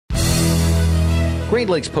Great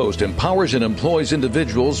Lakes Post empowers and employs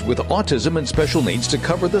individuals with autism and special needs to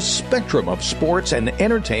cover the spectrum of sports and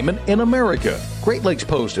entertainment in America. Great Lakes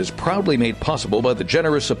Post is proudly made possible by the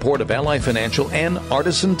generous support of Ally Financial and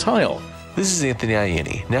Artisan Tile. This is Anthony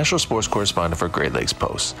Ianni, national sports correspondent for Great Lakes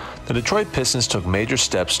Post. The Detroit Pistons took major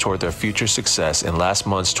steps toward their future success in last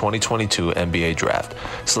month's 2022 NBA draft,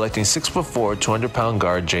 selecting 6'4", 200-pound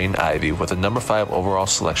guard Jaden Ivey with a number 5 overall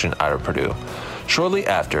selection out of Purdue. Shortly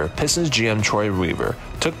after, Pistons GM Troy Weaver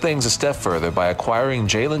took things a step further by acquiring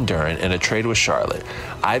Jalen Duren in a trade with Charlotte.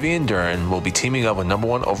 Ivey and Duren will be teaming up with number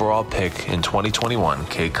 1 overall pick in 2021,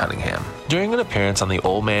 Cade Cunningham. During an appearance on the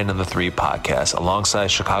Old Man and the Three podcast alongside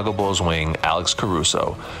Chicago Bulls wing Alex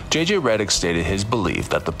Caruso, J.J. Redick stated his belief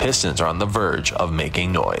that the Pistons are on the verge of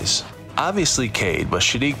making noise. Obviously Cade, but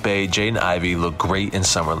Saddiq Bey, Jaden Ivey looked great in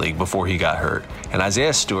Summer League before he got hurt, and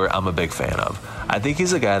Isaiah Stewart I'm a big fan of. I think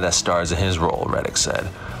he's a guy that stars in his role, Redick said.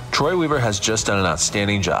 Troy Weaver has just done an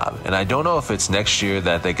outstanding job, and I don't know if it's next year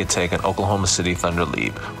that they could take an Oklahoma City Thunder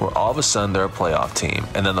leap, where all of a sudden they're a playoff team,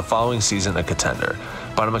 and then the following season a contender.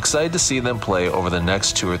 But I'm excited to see them play over the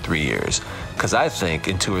next 2 or 3 years, because I think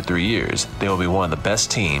in 2 or 3 years, they will be one of the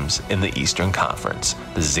best teams in the Eastern Conference.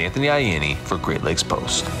 This is Anthony Ianni for Great Lakes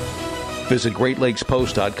Post. Visit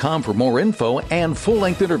GreatLakesPost.com for more info and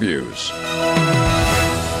full-length interviews.